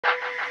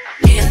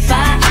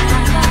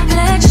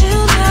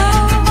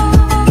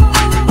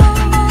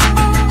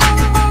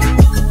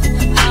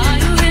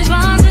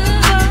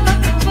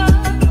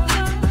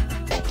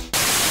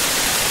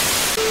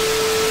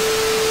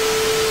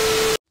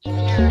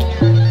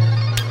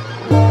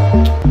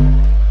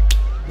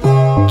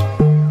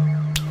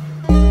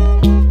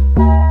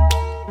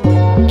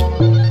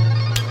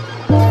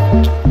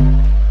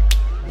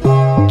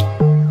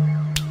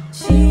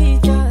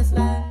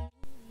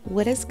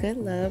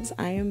loves,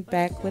 I am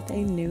back with a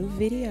new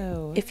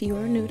video. If you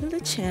are new to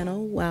the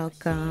channel,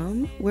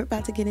 welcome. We're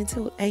about to get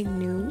into a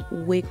new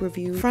wig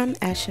review from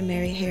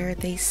Ashimary Hair.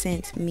 They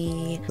sent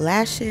me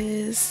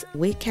lashes,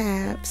 wig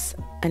caps,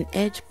 an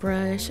edge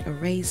brush, a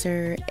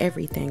razor,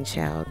 everything,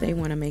 child. They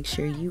want to make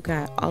sure you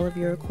got all of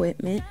your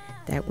equipment,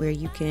 that where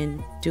you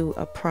can do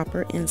a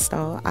proper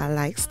install. I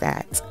like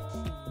that.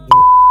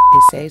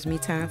 It saves me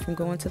time from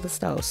going to the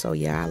store, so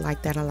yeah, I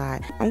like that a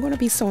lot. I'm going to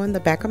be sewing the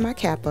back of my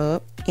cap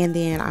up, and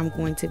then I'm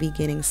going to be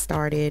getting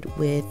started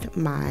with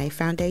my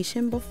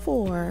foundation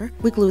before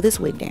we glue this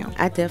wig down.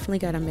 I definitely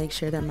got to make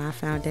sure that my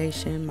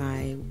foundation,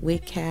 my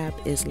wig cap,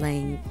 is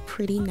laying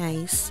pretty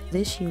nice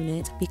this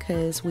unit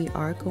because we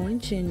are going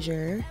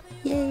ginger.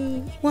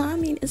 Yay! Well, I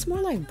mean, it's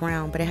more like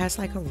brown, but it has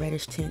like a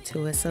reddish tint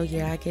to it, so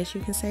yeah, I guess you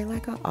can say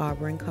like an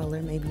auburn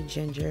color, maybe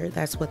ginger.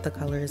 That's what the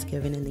color is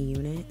given in the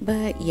unit.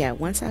 But yeah,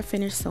 once I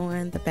finish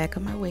sewing the back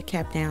of my wig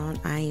cap down,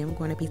 I am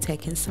going to be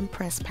taking some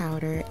pressed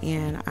powder,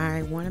 and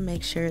I want to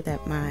make sure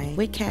that my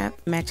wig cap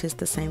matches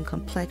the same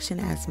complexion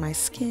as my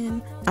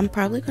skin. I'm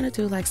probably going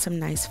to do like some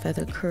nice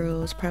feather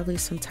curls, probably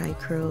some tight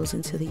curls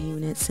into the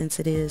unit since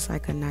it is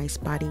like a nice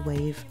body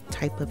wave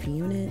type of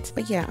unit.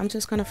 But yeah, I'm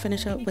just going to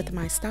finish up with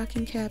my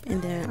stocking cap,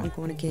 and then I'm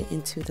going to get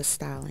into the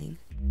styling.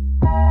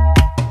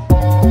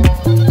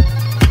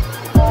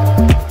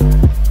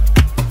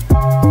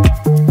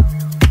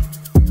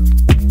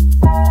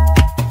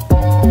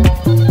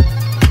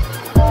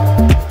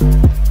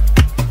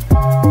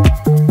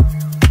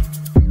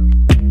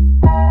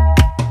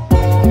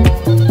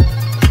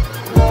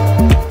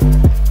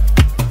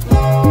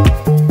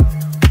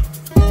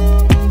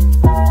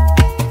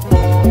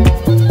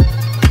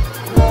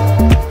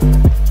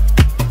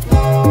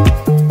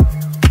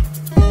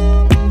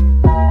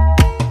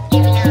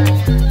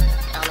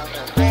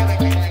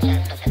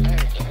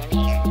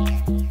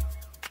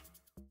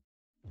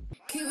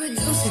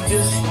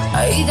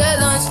 I eat that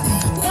lunch,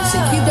 she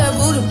keep that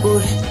booty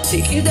booty,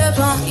 she keep that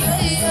pump,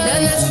 that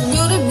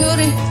natural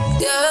beauty,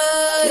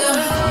 yeah.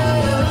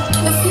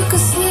 If you could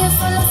see it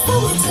from the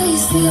front till you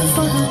see it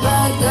from the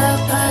back,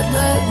 back,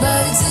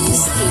 till you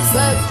see it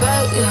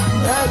back, yeah,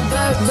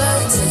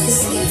 back, till you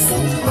see it from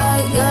the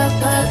back,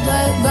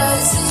 back,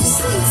 till you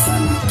see it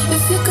from the.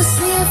 If you could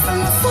see it from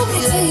the front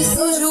till you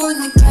see you in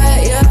the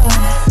back, yeah.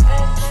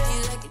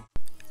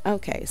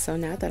 Okay, so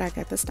now that I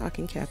got the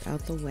stocking cap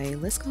out the way,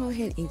 let's go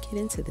ahead and get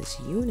into this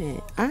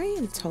unit. I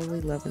am totally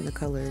loving the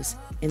colors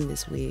in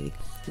this wig.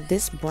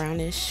 This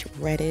brownish,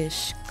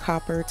 reddish,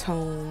 copper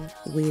tone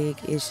wig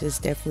is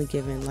just definitely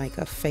giving like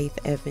a Faith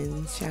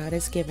Evans. Child,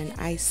 it's giving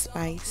ice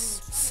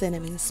spice,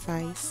 cinnamon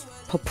spice,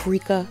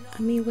 paprika.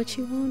 I mean, what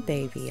you want,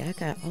 baby? I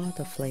got all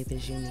the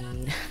flavors you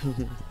need.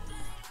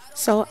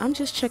 So I'm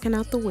just checking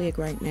out the wig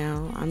right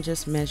now. I'm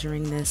just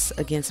measuring this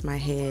against my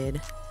head,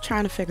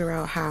 trying to figure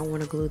out how I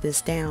want to glue this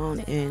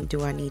down, and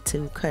do I need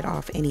to cut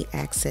off any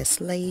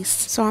excess lace.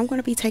 So I'm going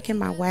to be taking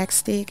my wax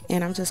stick,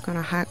 and I'm just going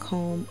to hot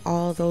comb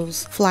all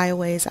those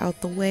flyaways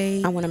out the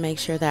way. I want to make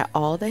sure that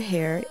all the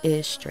hair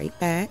is straight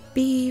back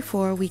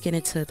before we get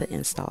into the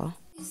install.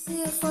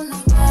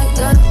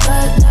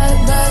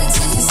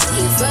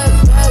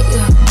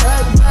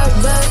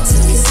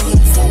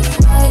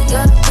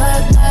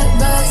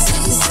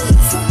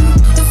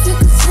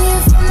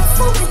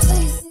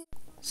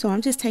 So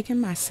I'm just taking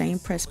my same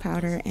pressed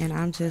powder, and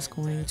I'm just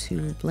going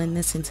to blend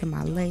this into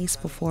my lace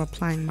before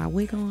applying my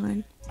wig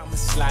on.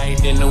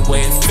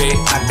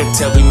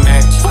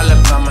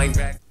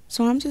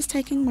 So I'm just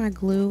taking my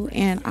glue,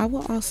 and I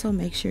will also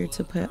make sure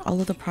to put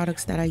all of the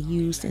products that I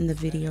used in the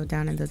video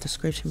down in the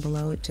description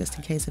below, just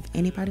in case if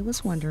anybody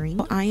was wondering.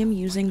 So I am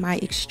using my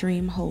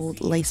Extreme Hold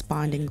lace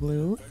bonding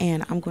glue,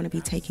 and I'm going to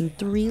be taking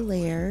 3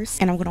 layers,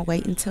 and I'm going to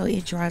wait until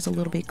it dries a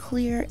little bit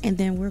clear, and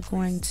then we're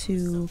going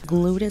to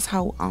glue this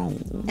hoe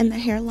on. And the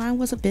hairline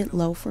was a bit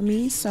low for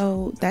me,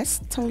 so that's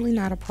totally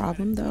not a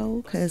problem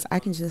though, because I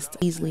can just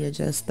easily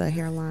adjust the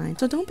hairline.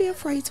 So don't be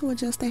afraid to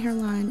adjust the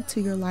hairline to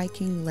your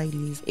liking,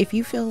 ladies. If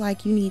you feel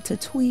like you need to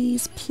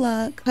tweeze,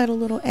 pluck, cut a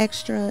little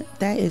extra,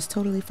 that is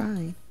totally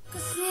fine.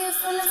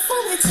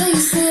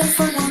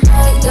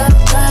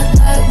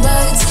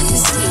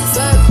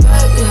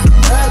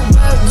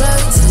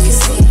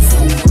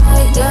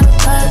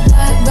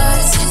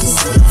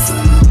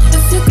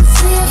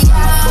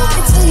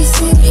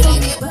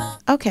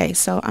 Okay,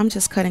 so I'm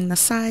just cutting the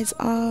sides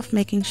off,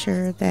 making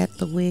sure that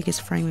the wig is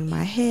framing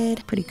my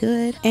head pretty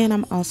good. And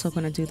I'm also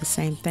going to do the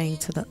same thing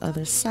to the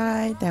other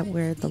side, that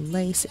where the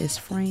lace is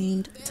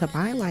framed to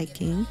my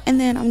liking. And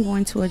then I'm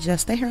going to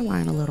adjust the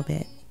hairline a little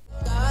bit.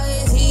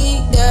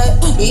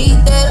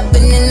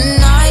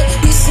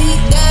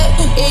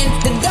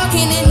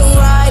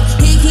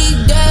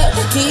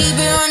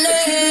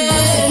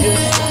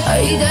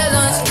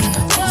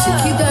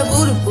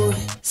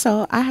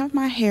 So I have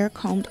my hair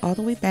combed all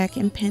the way back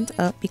and pinned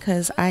up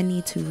because I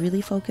need to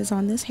really focus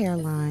on this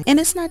hairline. And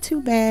it's not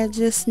too bad,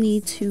 just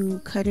need to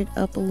cut it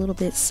up a little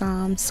bit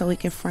some so it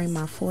can frame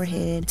my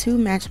forehead to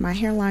match my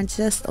hairline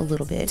just a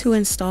little bit. To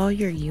install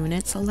your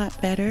units a lot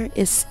better,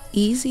 it's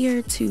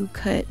easier to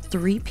cut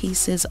 3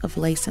 pieces of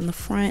lace in the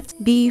front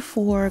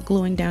before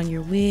gluing down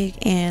your wig,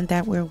 and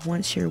that way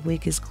once your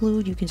wig is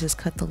glued you can just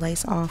cut the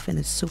lace off and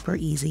it's super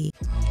easy.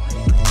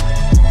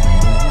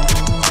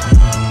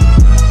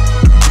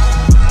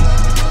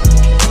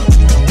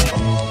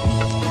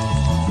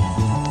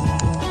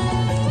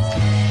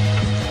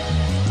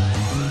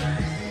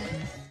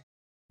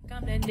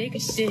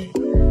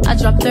 I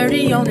dropped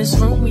 30 on this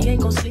room, we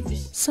ain't gon' sleep.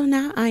 So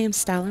now I am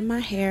styling my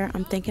hair.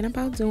 I'm thinking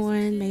about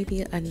doing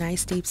maybe a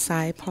nice deep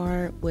side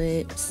part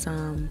with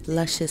some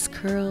luscious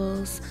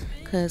curls,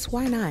 because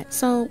why not?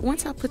 So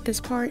once I put this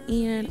part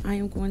in, I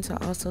am going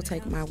to also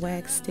take my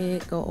wax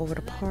stick, go over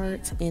the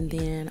part, and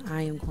then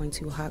I am going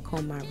to hot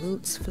comb my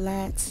roots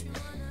flat,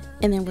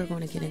 and then we're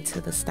going to get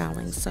into the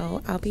styling.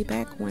 So I'll be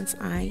back once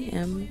I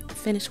am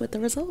finished with the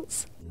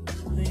results.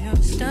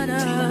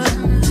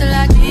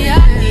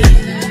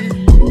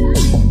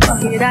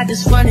 I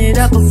just run it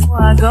up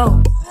before I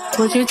go.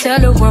 Would you tell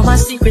the world my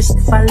secrets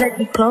if I let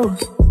you close?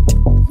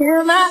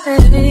 Hear my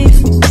baby,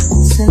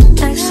 some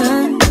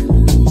action.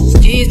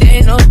 These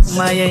days no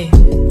my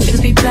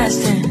niggas be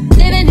blasting.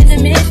 Living in the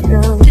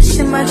middle, this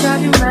shit might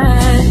drive you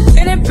mad.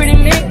 Feeling pretty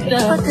mixed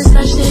up, but this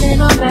life shit ain't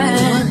no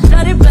bad.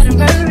 Bloody, bloody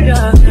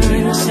murder, there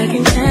ain't no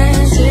second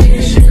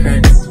chances.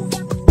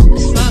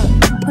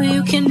 Well,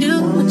 you can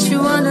do what you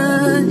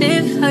wanna,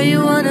 live how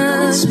you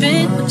wanna,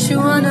 spin what you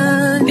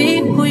wanna, be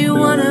who you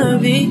wanna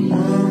be.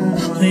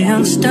 A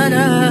young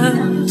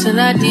stunner till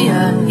I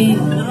die.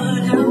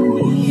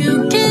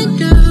 You can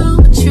do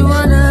what you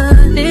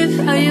wanna,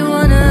 live how you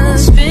wanna,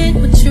 spin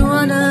what you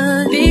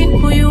wanna, be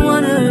who you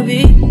wanna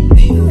be.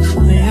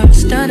 A young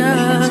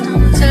stunner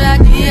till I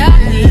die.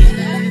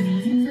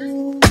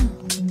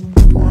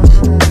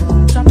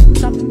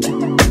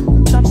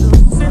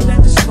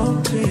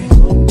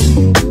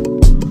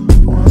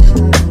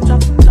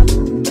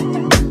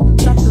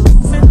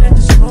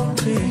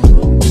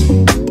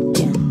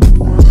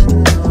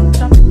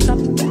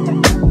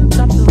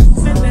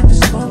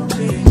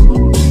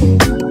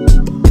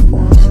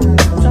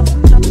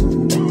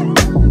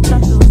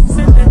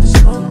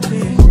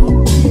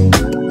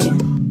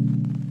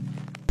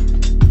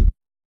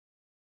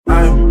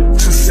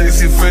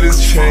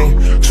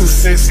 Too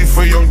sexy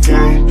for your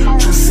game,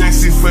 too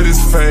sexy for this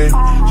fame.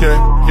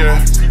 Yeah,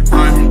 yeah,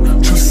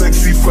 I'm too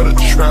sexy for the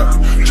trap,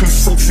 too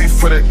sexy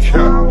for that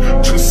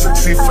cap, too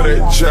sexy for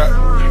that jack.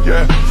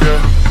 Yeah,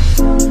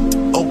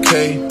 yeah.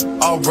 Okay,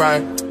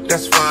 alright,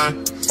 that's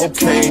fine.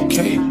 Okay,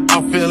 okay,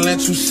 I'm feeling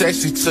too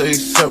sexy to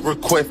accept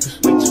requests,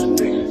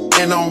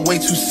 and I'm way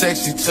too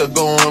sexy to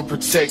go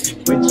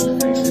unprotected.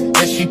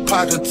 And she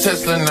popped a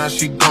Tesla, now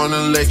she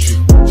gonna let you.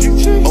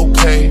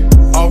 Okay,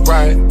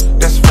 alright,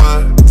 that's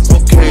fine.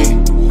 Okay,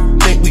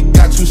 think we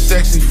got too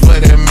sexy for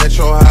that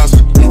metro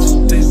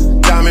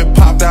housing. Diamond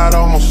popped out,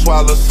 almost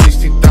swallowed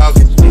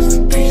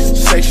 60,000.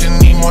 Section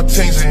need more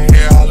things in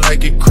here, I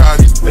like it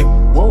crowded.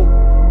 Whoa,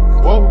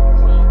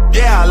 whoa,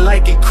 yeah, I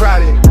like it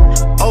crowded.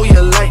 Oh,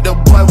 you like the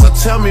boy, well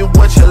tell me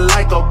what you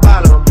like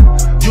about him.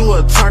 You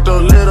a turned a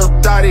little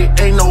thotty,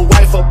 ain't no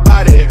wife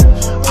about it.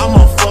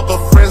 I'ma fuck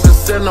her friends and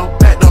send them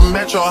back to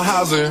metro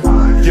housing.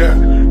 Yeah,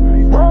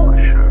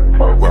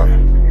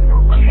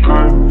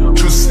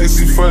 too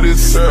sexy for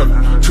this syrup,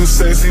 too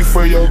sexy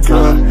for your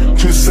girl,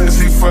 too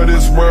sexy for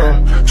this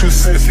world, too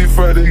sexy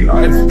for the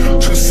life,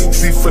 too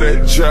sexy for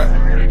that jack.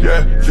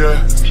 Yeah,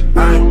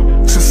 yeah,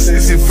 I'm too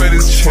sexy for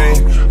this chain,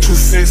 too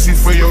sexy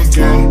for your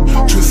game,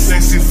 too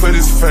sexy for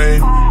this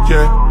fame.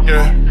 Yeah,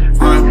 yeah,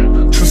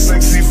 I'm too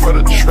sexy for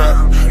the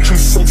trap, too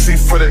sexy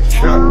for that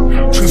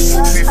cap, too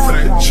sexy for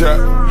that jack.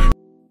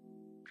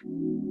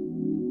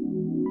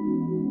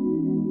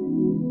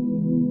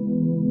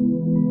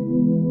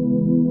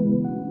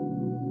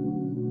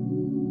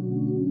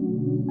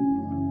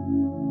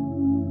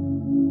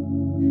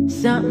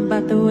 Something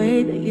about the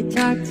way that you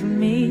talk to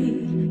me,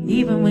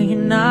 even when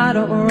you're not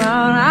around,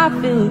 I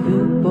feel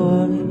you,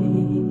 boy.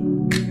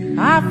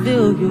 I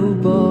feel you,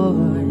 boy.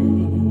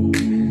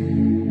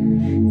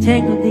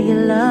 Tangled in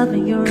your love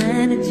and your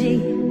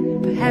energy.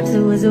 Perhaps it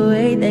was the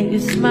way that you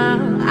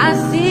smile. I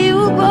see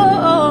you,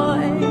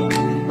 boy.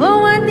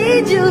 Oh, I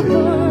need you,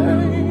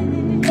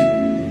 boy.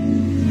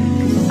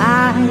 'Cause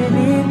I've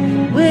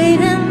been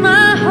waiting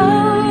my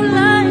whole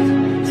life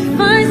to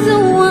find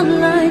someone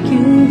like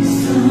you.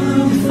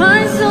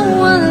 Find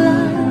someone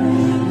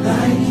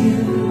like you.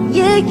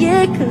 Yeah,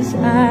 yeah, 'cause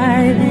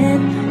I've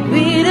been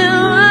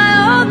waiting my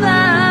whole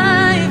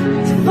life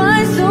to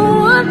find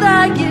someone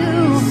like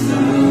you.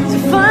 To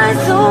find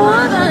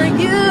someone like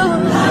you.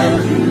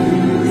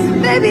 So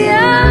baby, I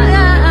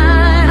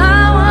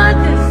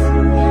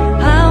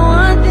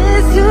want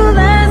this to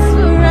last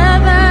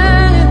forever.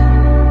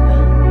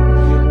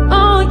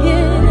 Oh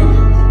yeah.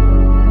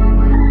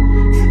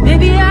 So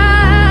baby, I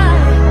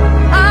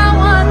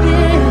want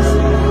this.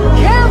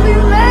 Can we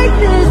make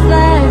this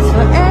last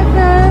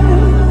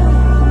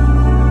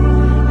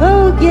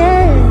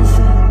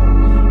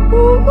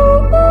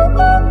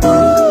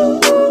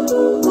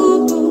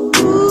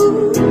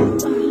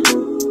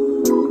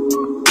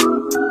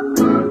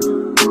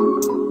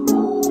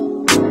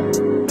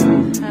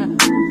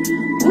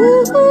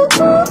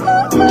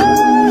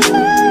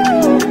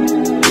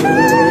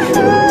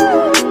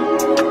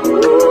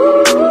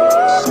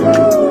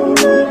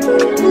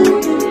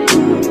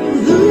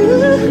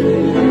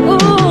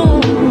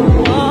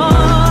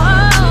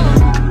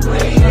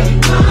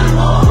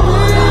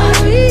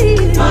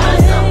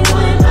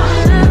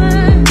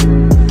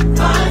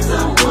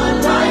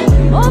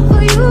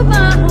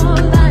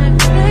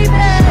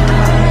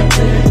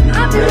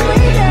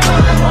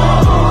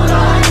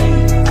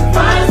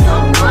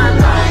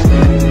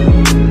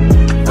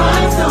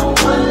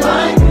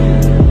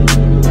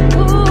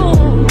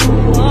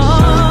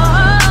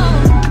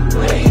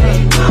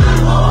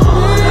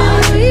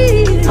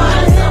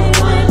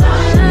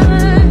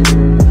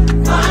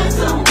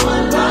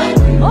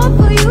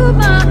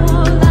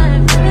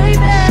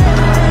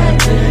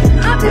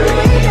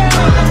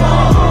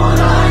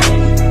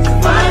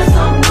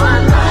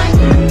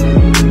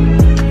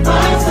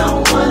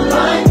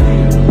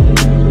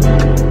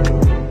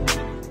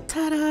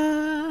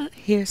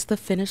here's the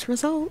finished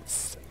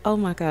results. Oh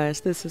my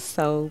gosh, this is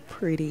so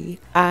pretty.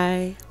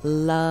 I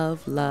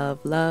love, love,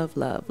 love,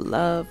 love,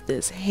 love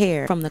this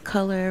hair. From the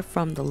color,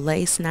 from the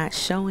lace not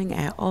showing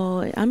at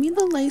all. I mean,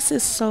 the lace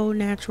is so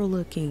natural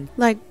looking.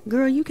 Like,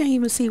 girl, you can't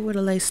even see where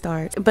the lace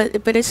starts.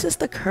 But it's just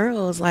the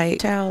curls.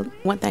 Like, child,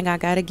 one thing I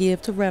gotta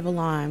give to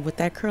Revlon with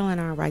that curling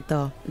iron right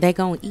there. They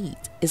gonna eat.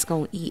 It's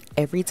gonna eat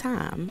every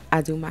time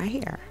I do my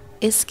hair.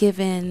 It's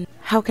given,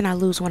 how can I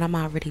lose when I'm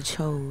already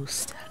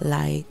chose?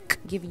 Like,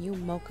 giving you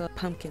mocha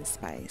pumpkin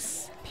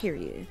spice,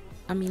 period.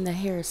 I mean, the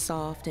hair is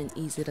soft and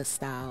easy to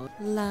style.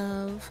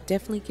 Love.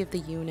 Definitely give the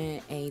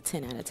unit a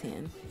 10 out of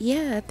 10.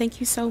 Yeah,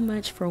 thank you so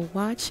much for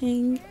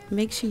watching.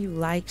 Make sure you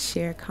like,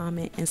 share,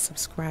 comment, and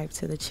subscribe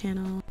to the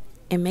channel.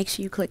 And make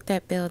sure you click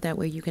that bell, that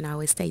way you can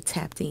always stay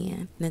tapped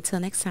in. And until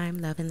next time,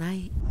 love and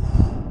light.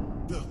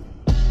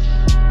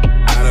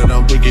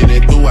 I'm picking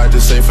it through, I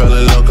just ain't fell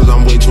in love cause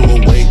I'm way too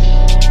awake.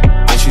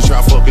 And she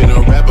try fucking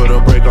a rapper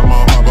to break on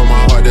my